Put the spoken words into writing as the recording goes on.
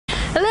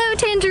Hello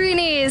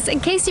Tangerines! In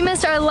case you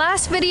missed our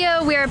last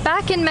video, we are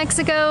back in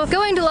Mexico.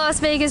 Going to Las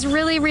Vegas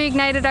really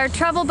reignited our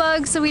travel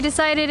bug, so we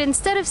decided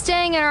instead of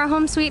staying at our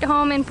home sweet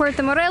home in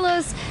Puerto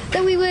Morelos,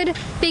 that we would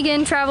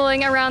begin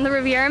traveling around the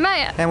Riviera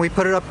Maya. And we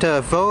put it up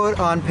to vote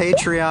on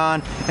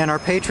Patreon, and our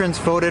patrons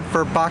voted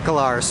for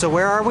Bacalar. So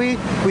where are we?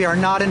 We are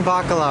not in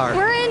Bacalar.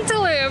 We're in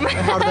Tulum.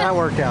 How did that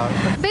work out?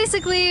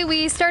 Basically,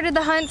 we started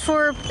the hunt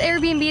for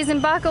Airbnbs in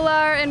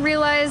Bacalar and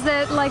realized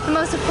that like the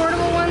most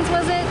affordable ones,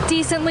 was it?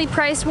 Decently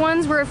priced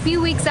ones were a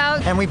few weeks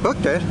out. And we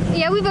booked it.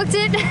 Yeah, we booked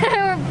it,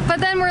 but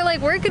then we're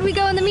like, where could we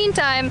go in the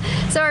meantime?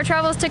 So our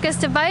travels took us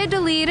to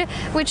Valladolid,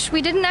 which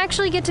we didn't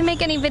actually get to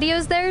make any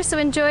videos there, so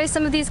enjoy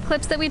some of these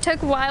clips that we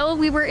took while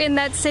we were in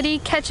that city,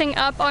 catching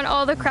up on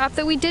all the crap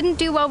that we didn't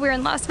do while we were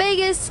in Las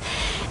Vegas.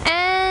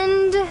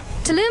 And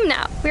Tulum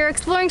now. We are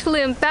exploring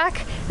Tulum.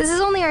 This is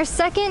only our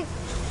second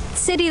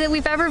city that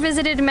we've ever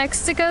visited in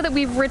Mexico that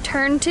we've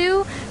returned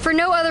to for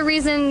no other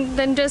reason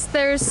than just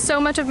there's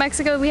so much of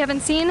Mexico we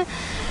haven't seen.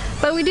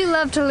 But we do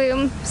love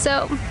Tulum,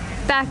 so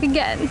back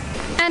again.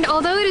 And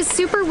although it is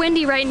super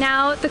windy right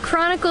now, the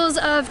chronicles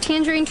of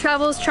Tangerine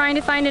travels trying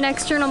to find an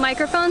external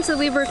microphone so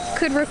we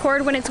could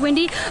record when it's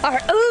windy are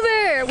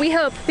over, we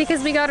hope,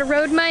 because we got a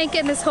Rode mic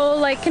and this whole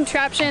like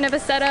contraption of a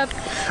setup.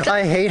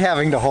 I hate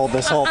having to hold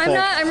this whole thing.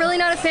 I'm really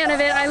not a fan of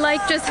it. I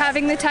like just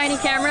having the tiny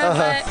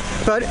camera,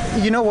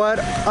 But you know what?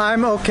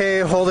 I'm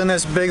okay holding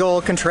this big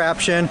old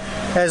contraption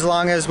as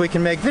long as we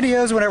can make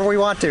videos whenever we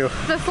want to.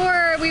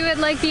 Before we would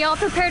like be all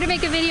prepared to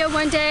make a video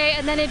one day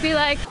and then it'd be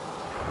like,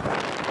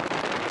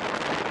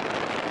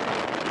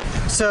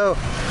 so,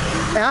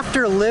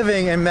 after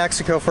living in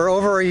Mexico for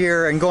over a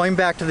year and going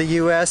back to the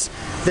US,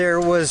 there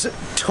was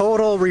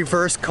total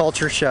reverse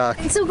culture shock.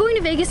 So going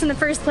to Vegas in the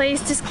first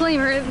place,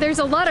 disclaimer, there's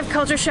a lot of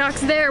culture shocks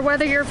there,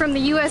 whether you're from the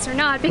US or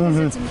not, because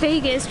it's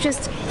Vegas,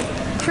 just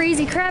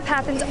crazy crap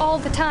happens all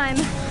the time.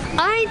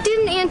 I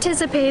didn't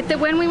anticipate that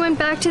when we went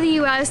back to the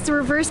US, the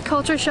reverse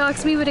culture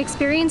shocks we would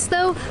experience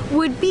though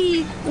would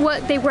be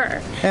what they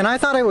were. And I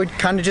thought it would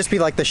kind of just be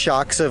like the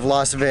shocks of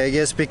Las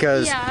Vegas,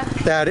 because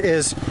that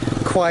is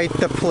quite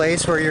the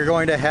place where you're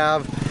going to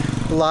have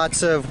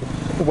lots of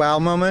wow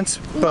moments,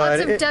 but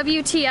lots of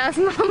WTF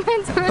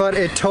moments. But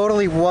it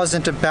totally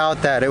wasn't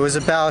about that. It was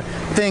about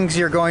things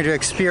you're going to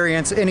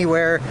experience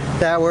anywhere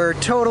that were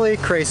totally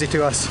crazy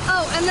to us.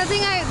 Oh, and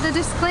the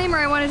disclaimer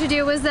I wanted to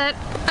do was that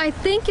I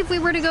think if we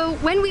were to go,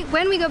 when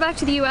we go back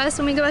to the US,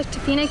 when we go back to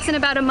Phoenix in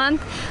about a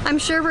month, I'm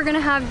sure we're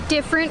gonna have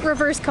different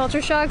reverse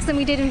culture shocks than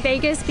we did in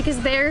Vegas, because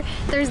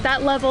there's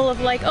that level of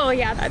like, oh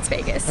yeah, that's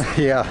Vegas.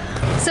 Yeah.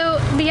 So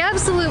the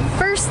absolute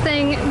first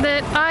thing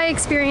that I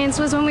experienced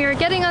was when we were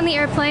getting on the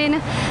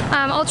airplane.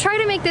 I'll try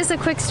to make this a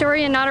quick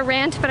story and not a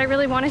rant, but I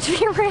really want it to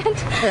be a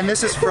rant. And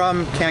this is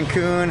from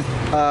Cancun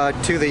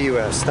to the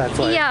US, that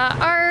flight. Yeah,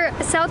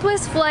 our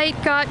Southwest flight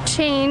got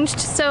changed,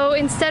 so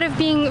instead of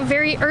being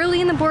very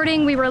early in the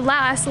boarding, we were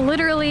last,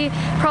 literally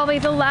probably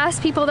the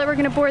last people that were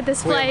going to board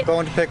this flight. We have a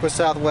bone to pick with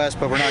Southwest,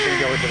 but we're not going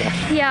to go into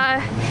that.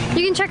 Yeah,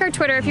 you can check our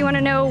Twitter if you want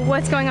to know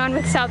what's going on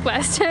with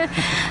Southwest.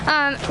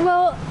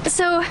 Well,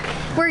 so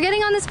we're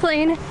getting on this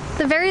plane,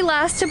 the very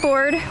last to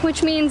board,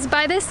 which means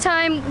by this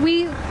time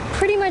we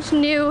pretty much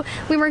knew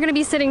we were going to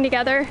be sitting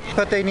together.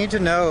 But they need to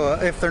know,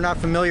 if they're not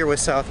familiar with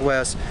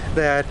Southwest,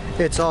 that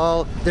it's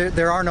all,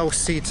 there are no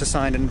seats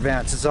assigned in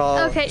advance. It's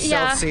all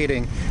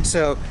self-seating.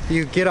 So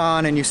you get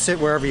on and you sit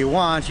wherever you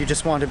want. You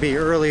just want to be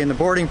early in the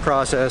boarding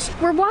process.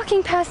 We're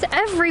walking past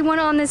everyone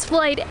on this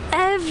flight,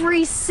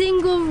 every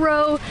single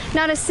row,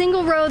 not a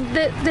single row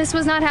that this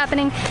was not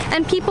happening.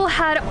 And people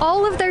had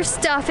all of their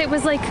stuff, it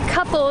was like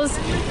couples,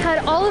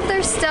 had all of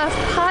their stuff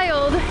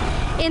piled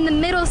in the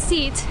middle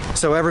seat.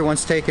 So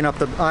everyone's taking up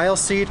the aisle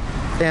seat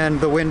and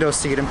the window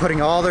seat and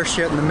putting all their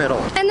shit in the middle.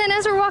 And then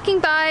as we're walking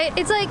by,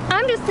 it's like,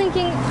 I'm just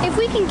thinking, if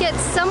we can get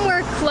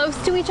somewhere close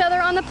to each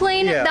other on the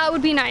plane, that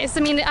would be nice.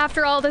 I mean,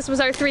 after all, this was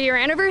our 3-year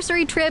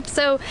anniversary trip,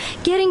 so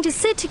getting to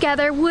sit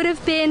together would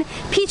have been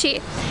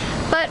peachy.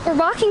 But we're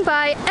walking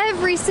by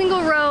every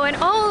single row and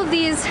all of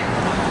these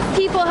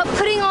people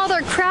putting all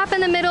their crap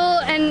in the middle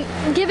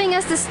and giving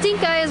us the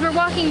stink eye as we're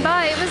walking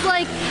by. It was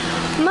like,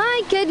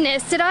 my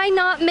goodness, did I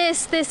not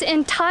miss this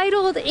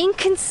entitled,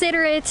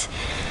 inconsiderate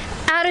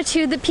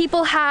attitude that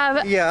people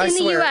have in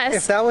the US.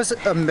 If that was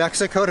a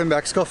Mexico to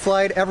Mexico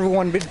flight,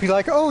 everyone would be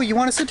like, oh, you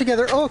want to sit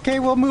together? Oh, okay,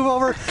 we'll move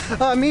over.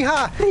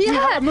 Mija.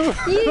 Yeah, move.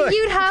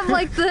 You'd have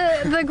like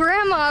the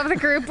grandma of the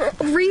group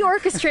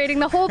reorchestrating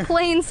the whole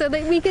plane so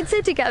that we could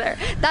sit together.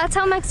 That's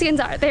how Mexicans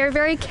are. They are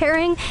very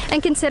caring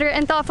and considerate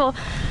and thoughtful.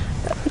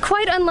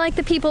 Quite unlike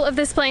the people of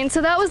this plane.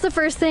 So that was the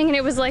first thing, and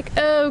it was like,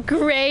 oh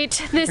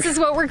great, this is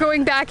what we're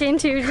going back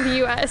into to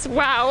the US.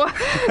 Wow.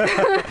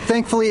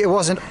 Thankfully it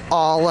wasn't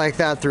all like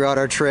that throughout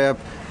our trip,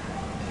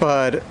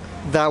 but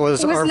that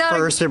was our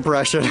first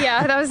impression.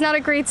 Yeah, that was not a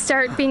great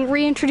start, being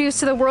reintroduced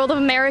to the world of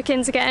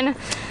Americans again.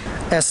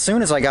 As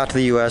soon as I got to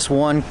the US,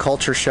 one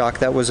culture shock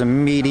that was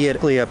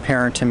immediately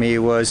apparent to me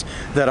was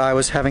that I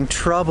was having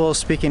trouble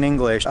speaking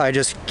English. I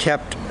just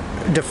kept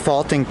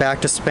defaulting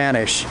back to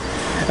Spanish.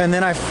 And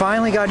then I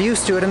finally got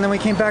used to it, and then we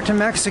came back to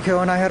Mexico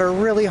and I had a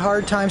really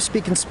hard time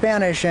speaking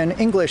Spanish and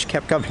English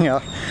kept coming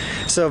out.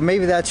 So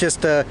maybe that's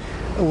just a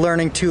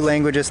learning two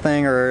languages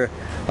thing, or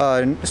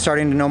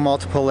starting to know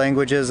multiple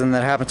languages, and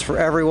that happens for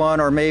everyone,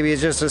 or maybe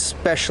it's just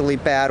especially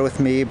bad with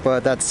me,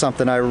 but that's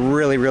something I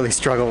really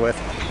struggle with.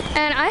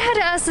 And I had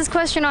to ask this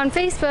question on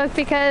Facebook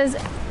because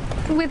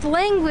with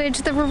language,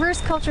 the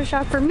reverse culture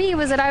shock for me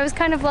was that I was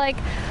kind of like,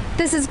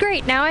 this is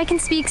great, now I can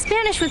speak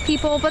Spanish with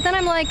people, but then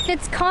I'm like,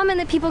 it's common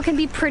that people can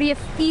be pretty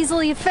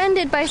easily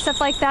offended by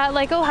stuff like that,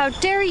 like, oh, how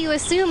dare you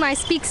assume I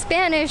speak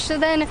Spanish? So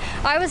then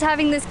I was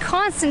having this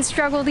constant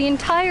struggle the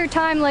entire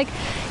time, like,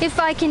 if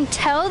I can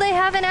tell they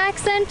have an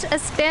accent, a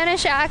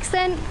Spanish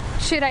accent,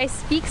 should I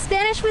speak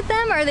Spanish with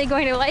them? Are they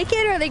going to like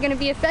it? Are they going to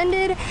be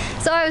offended?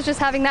 So I was just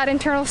having that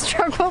internal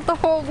struggle the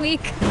whole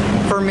week.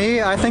 For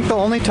me, I think the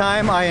only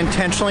time I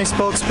intentionally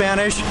spoke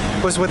Spanish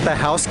was with the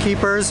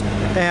housekeepers,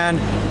 and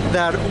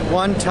that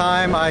one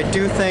time I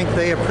do think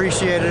they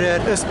appreciated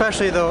it,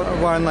 especially the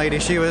one lady.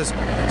 She was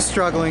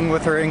struggling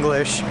with her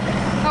English.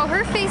 Oh,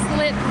 her face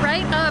lit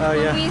right up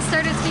when we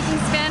started speaking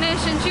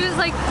Spanish, and she was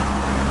like,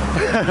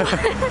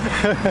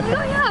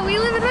 oh yeah, we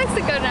live in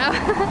Mexico now.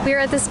 We're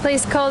at this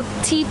place called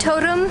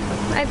Tulum,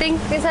 I think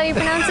is how you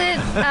pronounce it.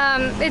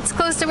 It's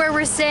close to where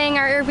we're staying,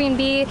 our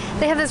Airbnb.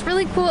 They have this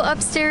really cool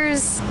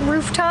upstairs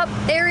rooftop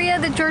area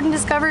that Jordan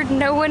discovered.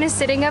 No one is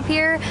sitting up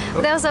here.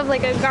 They also have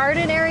like a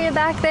garden area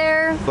back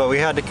there. But we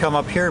had to come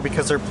up here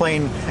because they're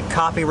playing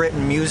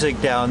copywritten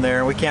music down there,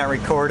 and we can't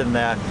record in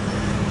that.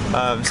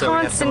 So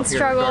constant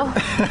struggle.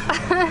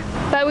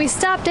 But we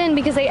stopped in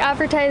because they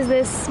advertised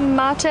this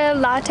matcha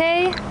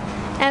latte,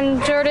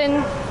 and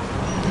Jordan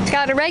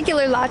got a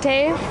regular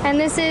latte, and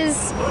this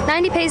is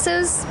 90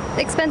 pesos,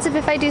 expensive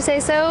if I do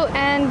say so,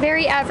 and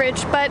very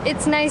average, but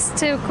it's nice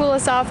to cool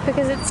us off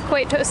because it's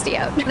quite toasty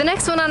out. The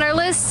next one on our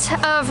list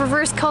of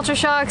reverse culture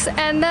shocks,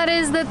 and that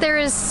is that there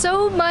is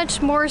so much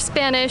more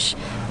Spanish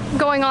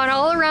going on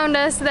all around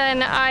us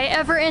than I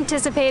ever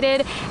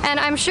anticipated, and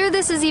I'm sure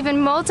this is even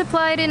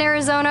multiplied in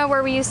Arizona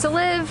where we used to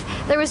live.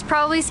 There was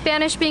probably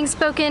Spanish being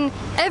spoken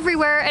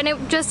everywhere, and it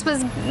just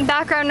was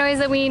background noise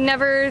that we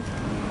never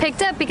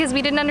picked up because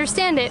we didn't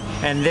understand it.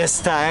 And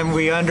this time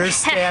we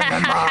understand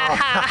them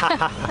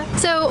all.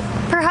 So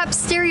perhaps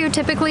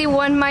stereotypically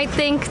one might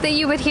think that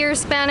you would hear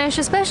Spanish,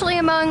 especially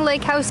among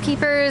like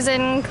housekeepers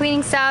and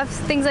cleaning staff,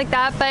 things like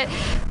that, but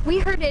we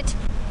heard it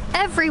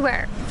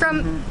everywhere,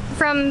 from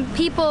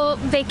people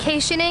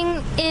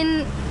vacationing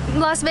in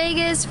Las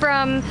Vegas,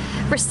 from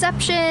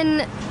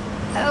reception,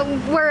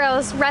 where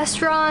else?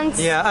 Restaurants.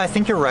 Yeah, I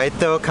think you're right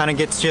though. It kind of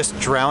gets just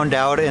drowned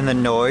out in the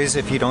noise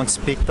if you don't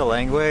speak the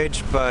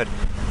language, but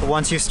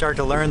once you start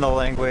to learn the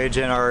language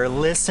and are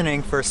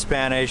listening for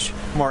Spanish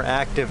more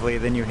actively,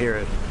 then you hear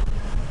it.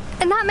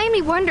 And that made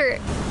me wonder,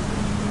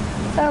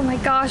 oh my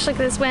gosh, look at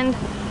this wind.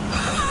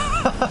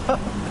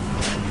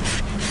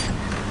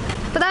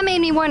 But that made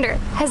me wonder,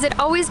 has it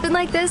always been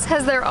like this?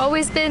 Has there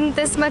always been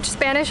this much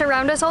Spanish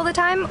around us all the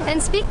time?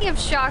 And speaking of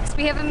shocks,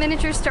 we have a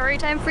miniature story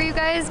time for you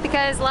guys,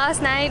 because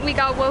last night we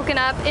got woken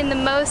up in the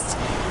most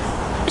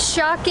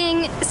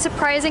shocking,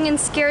 surprising, and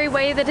scary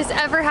way that has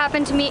ever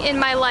happened to me in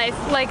my life.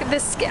 Like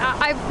this,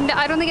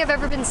 I don't think I've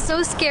ever been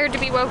so scared to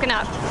be woken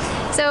up.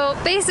 So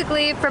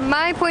basically, from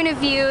my point of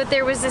view,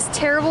 there was this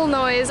terrible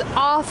noise,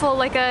 awful,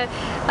 like a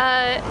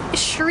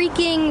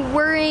shrieking,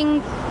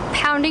 whirring,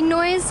 pounding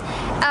noise,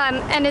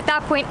 and at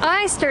that point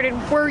I started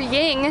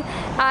worrying.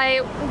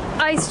 I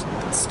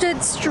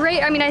stood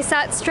straight, I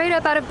sat straight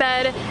up out of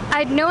bed. I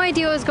had no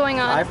idea what was going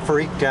on. I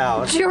freaked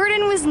out.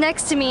 Jordan was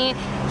next to me.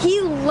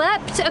 He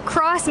leapt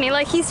across me,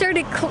 like he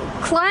started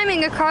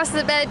climbing across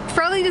the bed,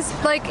 probably just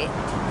like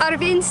out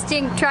of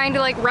instinct trying to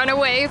like run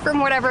away from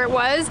whatever it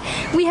was.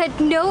 We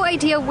had no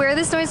idea where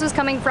this noise was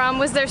coming from.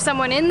 Was there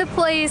someone in the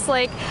place?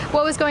 Like,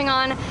 what was going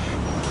on?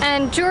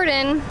 And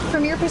Jordan,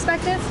 from your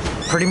perspective?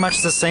 Pretty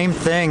much the same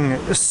thing.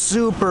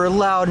 Super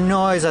loud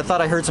noise. I thought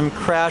I heard some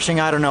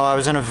crashing. I don't know. I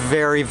was in a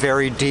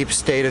very deep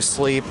state of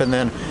sleep, and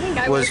then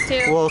was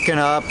woken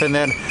up, and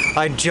then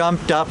I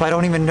jumped up. I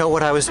don't even know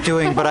what I was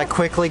doing, but I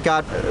quickly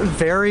got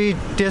very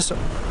disoriented.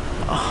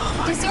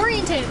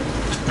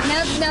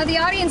 Now the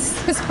audience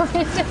is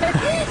disoriented.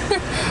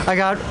 I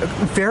got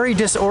very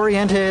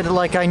disoriented.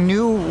 Like, I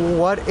knew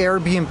what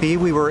Airbnb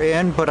we were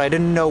in, but I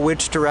didn't know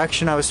which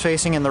direction I was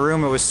facing in the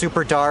room. It was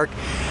super dark.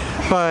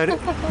 But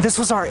this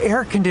was our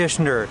air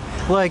conditioner.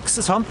 Like,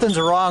 something's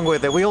wrong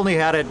with it. We only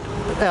had it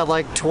at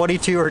like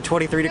 22 or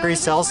 23 degrees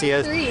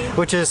Celsius,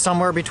 which is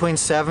somewhere between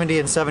 70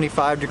 and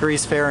 75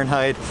 degrees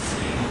Fahrenheit.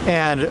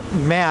 And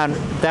man,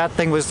 that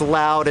thing was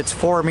loud. It's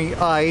forming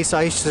ice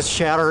is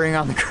shattering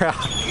on the ground.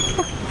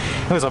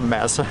 It was a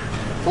mess.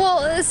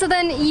 Well, so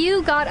then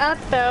you got up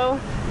though,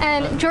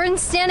 and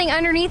Jordan's standing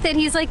underneath it.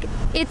 He's like,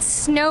 it's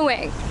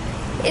snowing.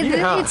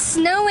 It's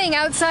snowing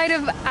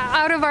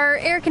out of our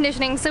air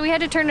conditioning, so we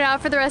had to turn it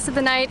off for the rest of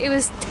the night. It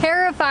was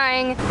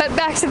terrifying, but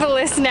back to the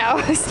list now.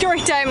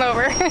 Story time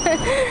over.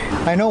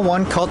 I know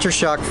one culture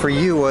shock for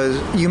you was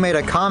you made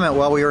a comment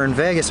while we were in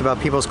Vegas about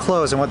people's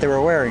clothes and what they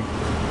were wearing.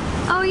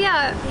 Oh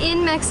yeah,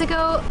 in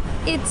Mexico,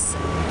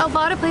 a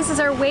lot of places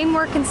are way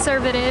more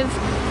conservative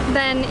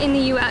than in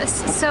the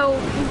US. So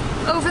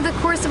over the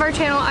course of our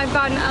channel, I've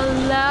gotten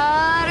a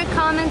lot of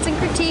comments and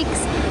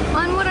critiques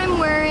on what I'm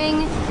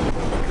wearing.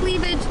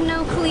 Cleavage,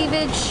 no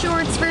cleavage,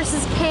 shorts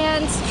versus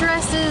pants,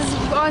 dresses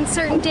on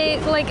certain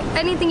days, like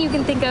anything you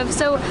can think of.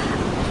 So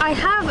I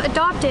have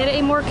adopted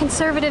a more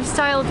conservative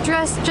style of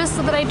dress just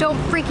so that I don't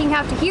freaking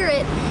have to hear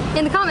it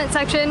in the comment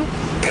section.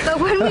 But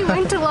when we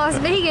went to Las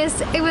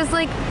Vegas, it was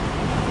like,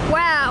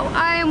 wow,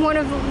 I am one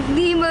of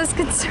the most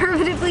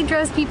conservatively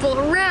dressed people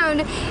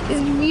around.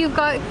 You've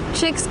got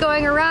chicks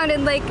going around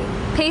in like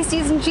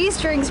pasties and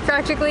G-strings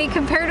practically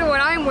compared to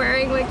what I'm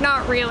wearing. Like,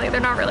 not really,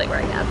 they're not really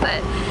wearing that,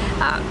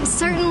 but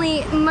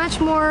certainly much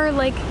more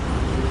like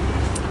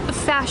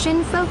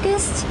fashion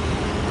focused,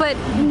 but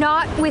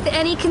not with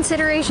any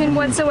consideration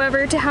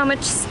whatsoever to how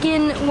much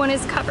skin one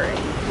is covering.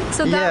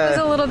 So that was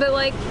a little bit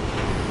like,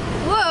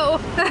 whoa.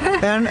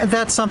 And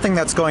that's something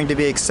that's going to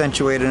be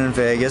accentuated in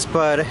Vegas,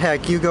 but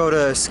heck, you go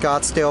to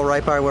Scottsdale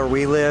right by where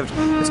we lived,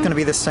 it's going to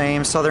be the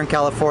same. Southern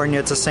California,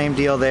 it's the same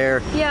deal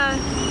there. Yeah.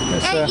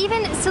 And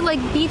even so, like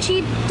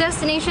beachy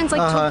destinations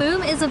like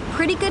Tulum is a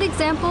pretty good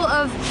example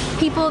of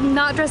people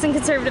not dressing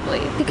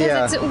conservatively,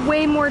 because it's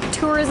way more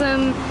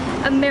tourism,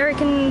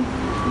 American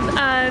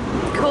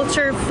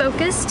culture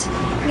focused,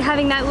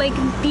 having that like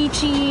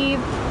beachy,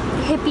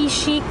 hippie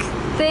chic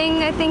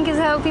thing, I think is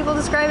how people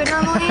describe it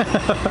normally.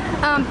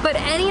 But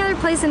any other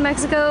place in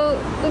Mexico,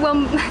 well,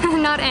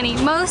 not any,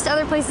 most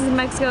other places in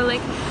Mexico,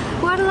 like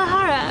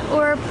Guadalajara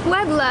or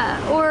Puebla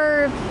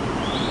or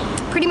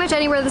pretty much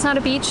anywhere that's not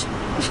a beach,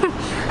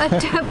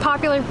 a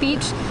popular beach,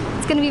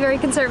 it's going to be very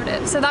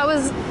conservative. So that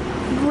was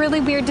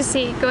really weird to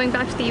see going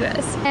back to the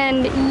US.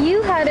 And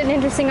you had an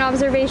interesting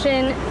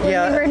observation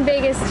when we were in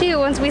Vegas too,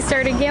 once we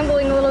started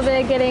gambling a little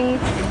bit, getting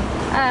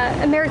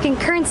American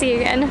currency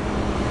again.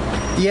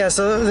 Yeah,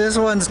 so this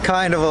one's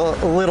kind of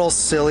a little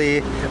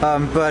silly,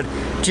 but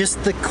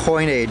just the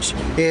coinage.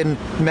 In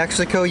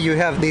Mexico, you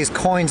have these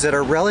coins that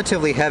are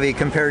relatively heavy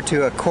compared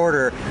to a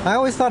quarter. I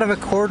always thought of a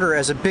quarter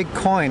as a big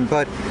coin,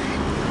 but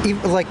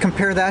like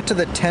compare that to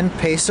the 10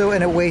 peso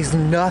and it weighs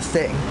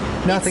nothing.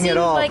 Nothing at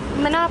all. Like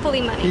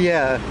Monopoly money.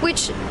 Yeah.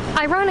 Which,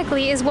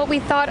 ironically, is what we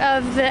thought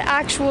of the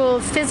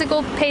actual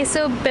physical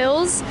peso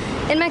bills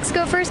in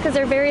Mexico first, because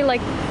they're very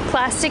like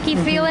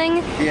plasticky feeling.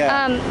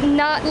 Yeah.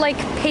 Not like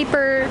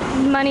paper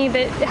money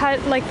that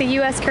had like the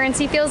U.S.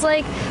 currency feels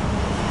like.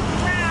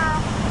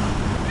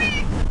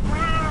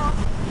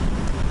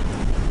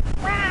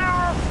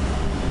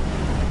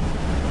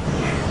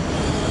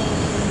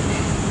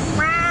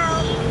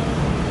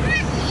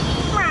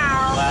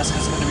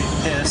 Alaska's gonna be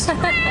pissed.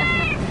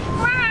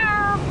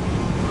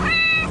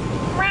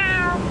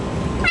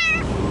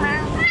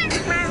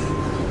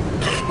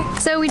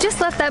 So we just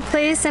left that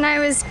place and I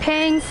was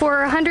paying for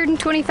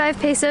 125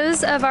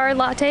 pesos of our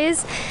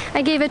lattes.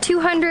 I gave it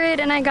 200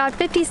 and I got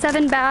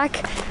 57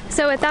 back.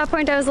 So at that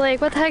point I was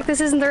like, what the heck,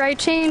 this isn't the right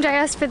change. I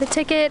asked for the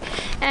ticket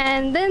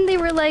and then they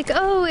were like,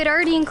 oh, it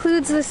already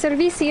includes the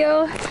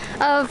servicio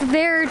of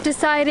their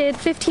decided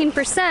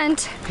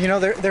 15%. You know,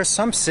 there's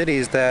some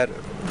cities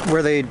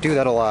where they do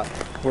that a lot,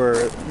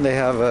 where they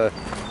have a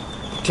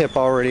tip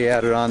already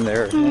added on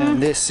there, and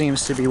this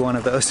seems to be one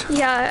of those.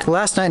 Yeah.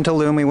 Last night in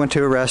Tulum we went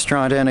to a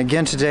restaurant, and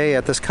again today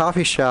at this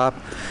coffee shop,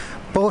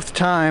 both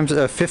times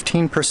a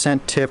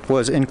 15% tip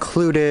was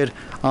included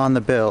on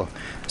the bill.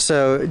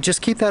 So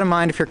just keep that in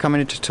mind if you're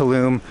coming into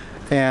Tulum,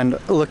 and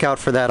look out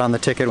for that on the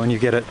ticket when you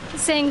get it.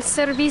 Saying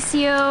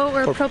servicio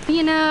or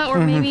propina, or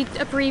maybe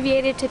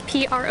abbreviated to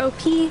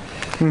PROP,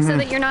 so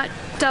that you're not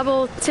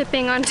double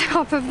tipping on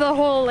top of the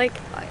whole like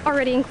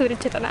already included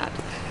tip amount.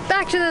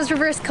 Back to those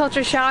reverse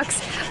culture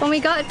shocks. When we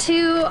got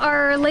to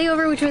our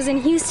layover, which was in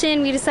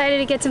Houston, we decided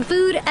to get some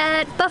food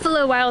at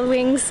Buffalo Wild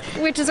Wings,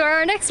 which is where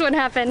our next one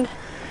happened.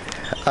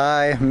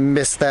 I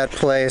miss that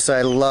place.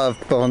 I love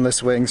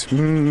boneless wings.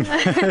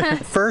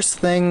 First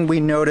thing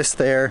we noticed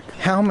there,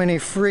 how many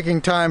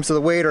freaking times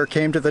the waiter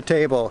came to the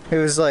table. It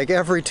was like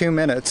every 2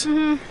 minutes.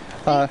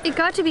 It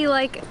got to be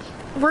like,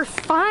 we're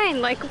fine,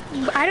 like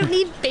I don't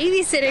need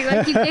babysitting,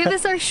 like you gave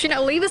us our shit,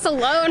 leave us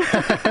alone.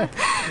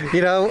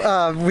 You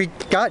know, we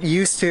got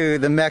used to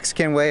the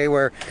Mexican way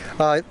where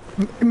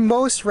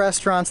most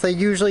restaurants, they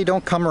usually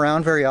don't come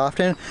around very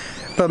often,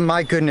 but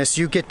my goodness,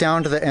 you get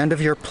down to the end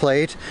of your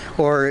plate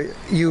or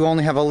you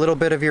only have a little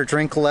bit of your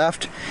drink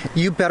left,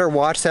 you better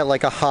watch that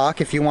like a hawk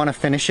if you want to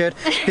finish it,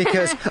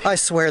 because I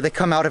swear they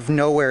come out of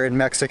nowhere in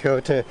Mexico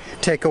to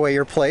take away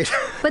your plate.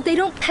 But they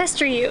don't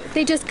pester you,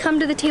 they just come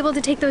to the table to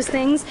take those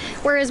things,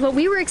 whereas what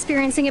we were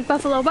experiencing at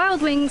Buffalo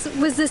Wild Wings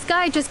was this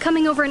guy just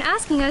coming over and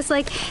asking us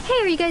like, hey,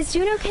 are you guys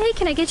doing okay?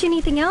 Can I get you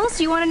anything else?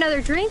 Do you want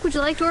another drink? Would you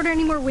like to order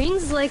any more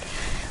wings? Like,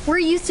 we're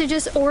used to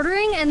just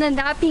ordering and then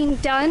that being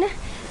done.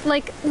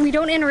 like, we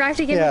don't interact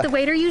again with the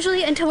waiter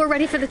usually until we're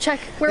ready for the check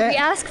where we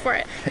ask for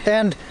it.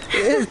 And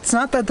it's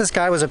not that this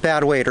guy was a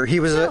bad waiter. He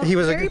was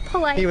very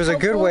polite, he was a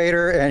good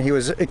waiter, and he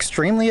was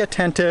extremely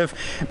attentive,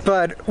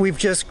 but we've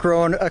just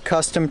grown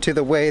accustomed to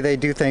the way they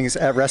do things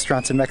at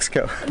restaurants in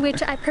Mexico.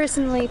 Which I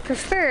personally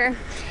prefer.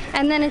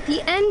 And then at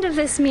the end of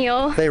this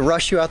meal, they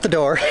rush you out the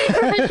door.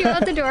 Rush you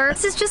out the door.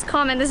 This is just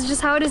common. This is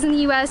just how it is in the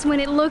US when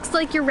it looks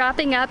like you're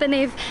wrapping up and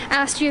they've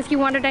asked you if you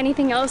wanted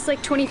anything else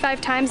like 25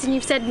 times and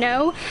you've said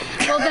no.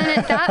 Well, then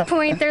at that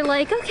point, they're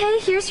like, okay,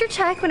 here's your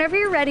check whenever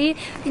you're ready.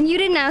 And you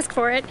didn't ask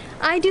for it.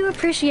 I do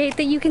appreciate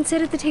that you can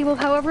sit at the table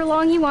however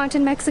long you want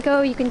in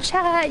Mexico. You can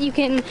chat, you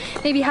can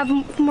maybe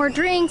have more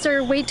drinks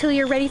or wait till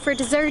you're ready for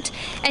dessert.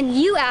 And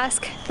you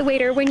ask the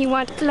waiter when you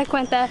want la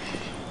cuenta.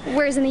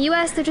 Whereas in the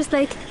US, they're just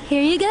like,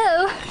 here you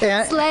go,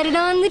 slide it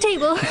on the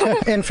table.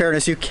 In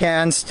fairness, you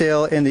can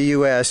still, in the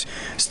US,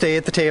 stay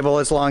at the table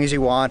as long as you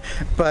want,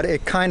 but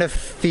it kind of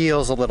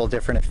feels a little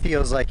different. It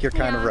feels like you're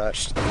kind of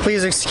rushed.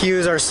 Please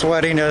excuse our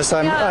sweatiness.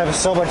 I have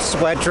so much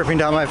sweat dripping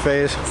down my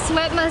face.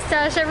 Sweat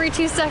mustache every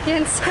 2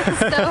 seconds. It's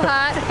so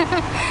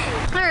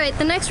hot. All right,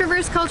 the next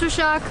reverse culture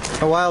shock.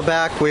 A while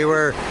back, we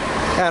were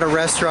at a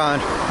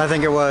restaurant, I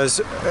think it was,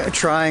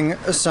 trying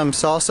some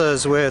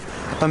salsas with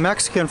a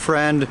Mexican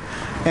friend,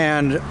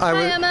 and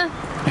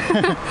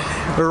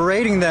we're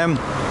rating them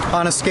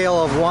on a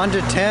scale of 1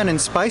 to 10 in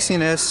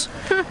spiciness,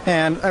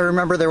 and I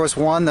remember there was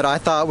one that I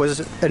thought was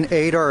an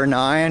 8 or a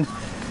 9.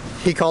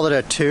 He called it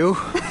a 2.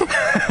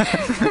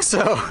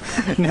 So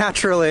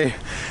naturally,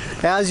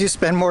 as you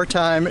spend more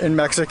time in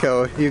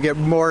Mexico, you get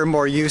more and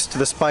more used to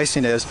the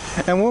spiciness.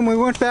 And when we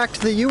went back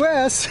to the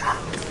US,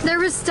 there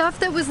was stuff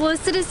that was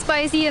listed as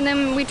spicy, and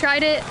then we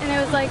tried it and it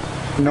was like,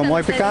 no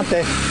muy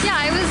picante. Yeah,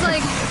 I was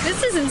like,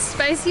 this isn't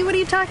spicy, what are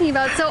you talking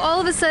about? So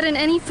all of a sudden,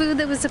 any food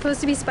that was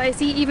supposed to be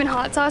spicy, even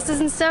hot sauces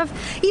and stuff,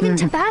 even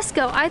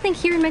Tabasco. I think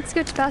here in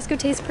Mexico, Tabasco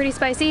tastes pretty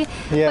spicy,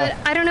 but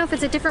I don't know if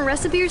it's a different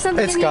recipe or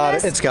something.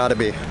 It's got to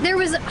be. There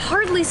was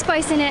hardly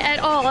spice in it at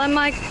all. I'm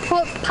like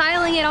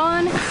piling it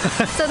on.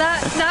 So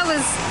that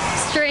was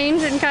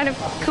strange and kind of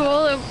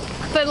cool,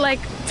 but like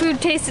food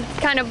tasted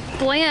kind of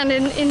bland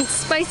in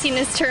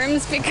spiciness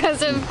terms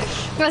because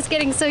of us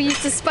getting so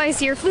used to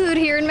spicier food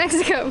here in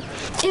Mexico.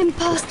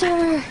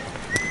 Imposter!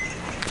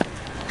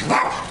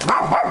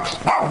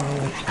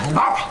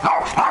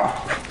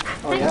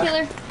 Hi,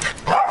 Killer.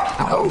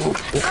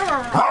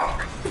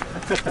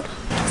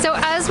 So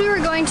as we were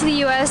going to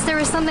the US, there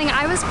was something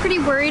I was pretty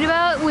worried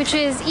about, which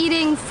is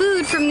eating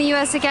food from the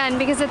US again,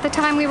 because at the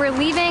time we were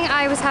leaving,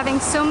 I was having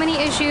so many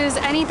issues.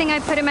 Anything I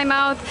put in my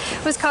mouth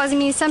was causing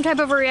me some type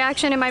of a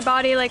reaction in my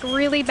body, like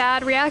really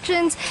bad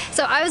reactions.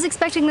 So I was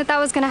expecting that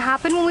was going to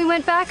happen when we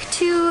went back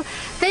to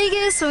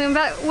Vegas, when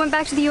we went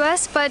back to the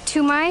US, but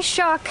to my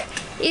shock,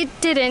 it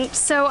didn't.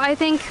 So I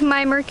think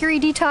my mercury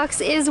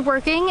detox is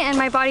working and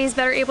my body is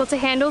better able to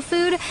handle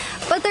food.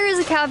 But there is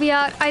a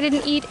caveat. I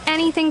didn't eat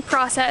anything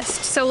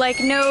processed. So like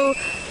no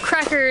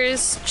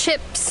crackers,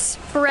 chips,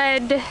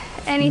 bread,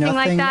 anything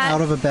like that. Nothing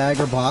out of a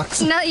bag or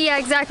box? Yeah,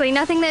 exactly.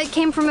 Nothing that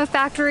came from a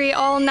factory,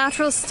 all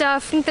natural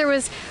stuff. I think there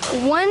was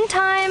one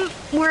time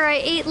where I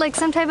ate like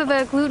some type of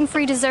a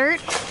gluten-free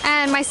dessert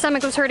and my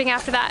stomach was hurting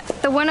after that.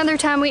 The one other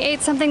time we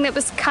ate something that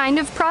was kind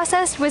of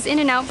processed was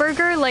In-N-Out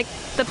Burger. Like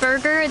the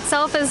burger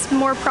itself is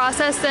more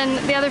processed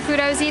than the other food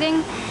I was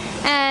eating.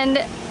 And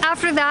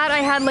after that, I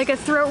had like a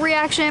throat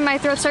reaction. My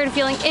throat started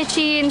feeling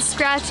itchy and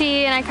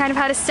scratchy and I kind of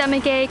had a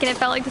stomach ache and it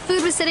felt like the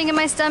food was sitting in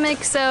my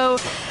stomach. So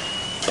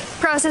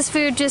processed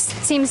food just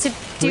seems to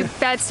do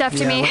bad stuff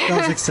to me. With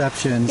those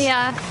exceptions,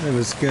 it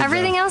was good.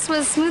 Everything else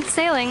was smooth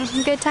sailing,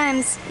 good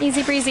times,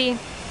 easy breezy.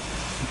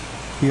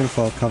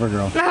 Beautiful cover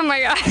girl. Oh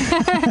my god.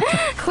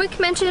 Quick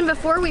mention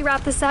before we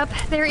wrap this up,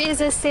 there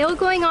is a sale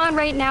going on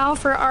right now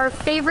for our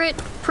favorite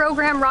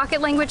program,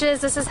 Rocket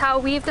Languages. This is how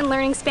we've been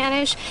learning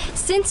Spanish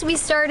since we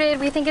started.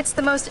 We think it's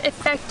the most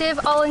effective,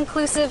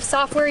 all-inclusive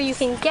software you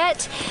can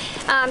get.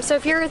 So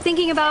if you're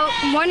thinking about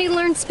wanting to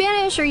learn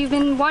Spanish or you've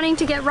been wanting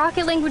to get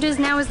Rocket Languages,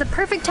 now is the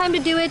perfect time to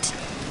do it.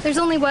 There's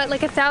only what,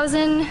 like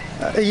 1,000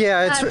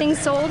 things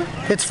sold?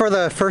 It's for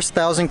the first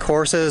 1,000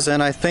 courses,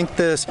 and I think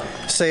this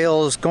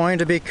sale is going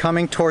to be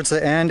coming towards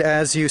the end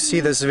as you see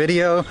this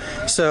video.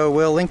 So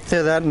we'll link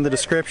to that in the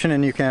description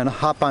and you can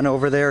hop on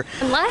over there.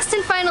 And last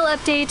and final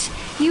update,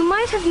 you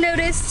might have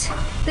noticed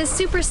this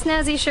super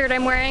snazzy shirt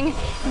I'm wearing.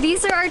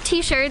 These are our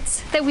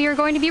t-shirts that we are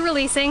going to be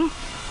releasing.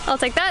 I'll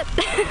take that.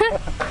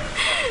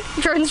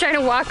 Jordan's trying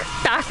to walk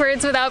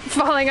backwards without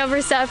falling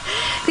over stuff.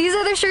 These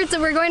are the shirts that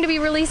we're going to be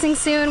releasing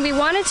soon. We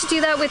wanted to do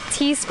that with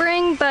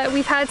Teespring, but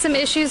we've had some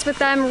issues with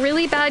them.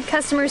 Really bad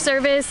customer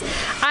service.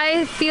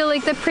 I feel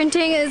like the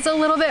printing is a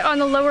little bit on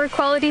the lower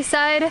quality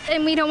side,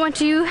 and we don't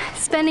want you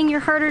spending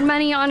your hard-earned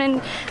money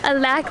on a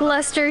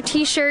lackluster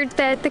t-shirt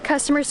that the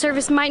customer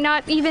service might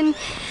not even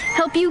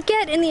help you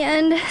get in the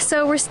end.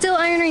 So we're still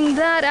ironing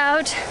that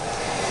out.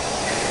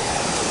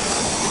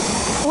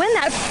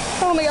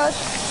 Oh my gosh,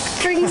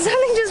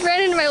 something just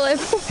ran into my lip.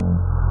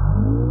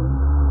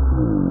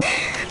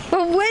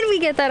 But when we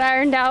get that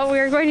ironed out. We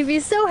are going to be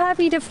so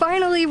happy to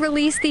finally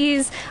release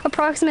these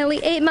approximately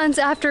 8 months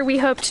after we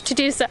hoped to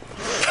do so.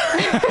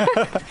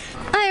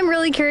 I am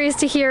really curious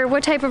to hear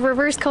what type of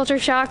reverse culture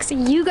shocks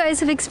you guys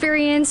have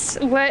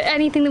experienced,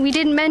 anything that we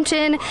didn't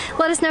mention.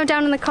 Let us know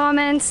down in the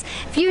comments.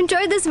 If you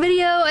enjoyed this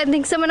video and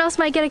think someone else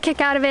might get a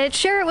kick out of it,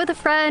 share it with a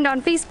friend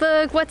on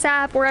Facebook,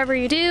 WhatsApp, wherever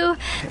you do.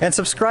 And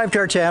subscribe to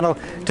our channel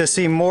to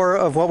see more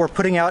of what we're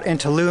putting out in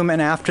Tulum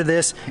and after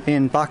this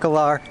in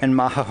Bacalar and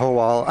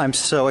Mahahual. I'm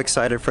so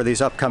excited for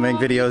these upcoming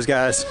videos,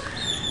 guys.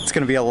 It's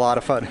going to be a lot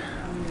of fun.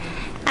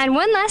 And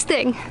one last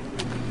thing.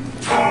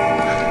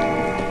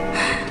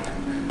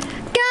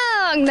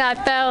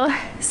 That bell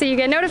so you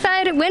get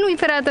notified when we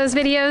put out those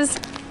videos.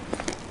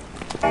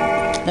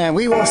 And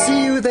we will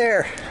see you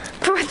there.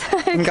 What the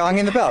heck?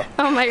 Gonging the bell.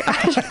 Oh my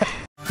gosh.